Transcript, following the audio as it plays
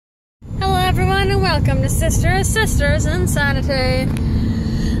welcome to Sisters Insanity.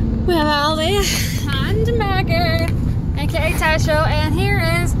 We have Aldi and Maggie, aka Tasho, and here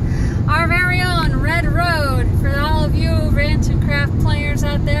is our very own Red Road. For all of you ranch and craft players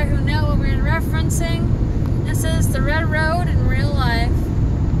out there who know what we're referencing, this is the Red Road in real life.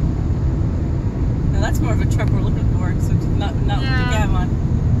 Now that's more of a truck we're looking for, so not with the cab on.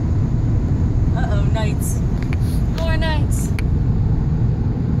 Uh-oh, nights. More nights.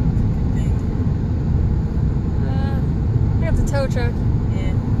 The tow truck.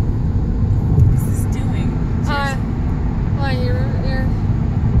 Yeah. What's this doing? Why you're I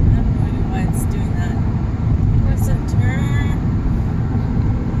have no idea why it's doing that. What's it? Turn.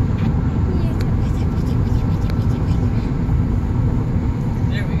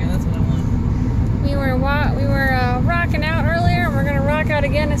 There we go. That's what I want. We were rocking out earlier. We're gonna rock out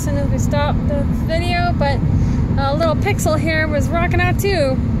again as soon as we stop the video. But a little Pixel here was rocking out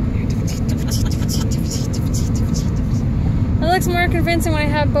too. It looks more convincing when I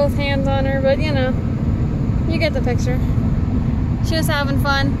have both hands on her, but you know, you get the picture. She was having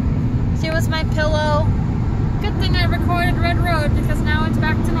fun. She was my pillow. Good thing I recorded Red Road because now it's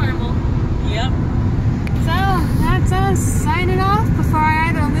back to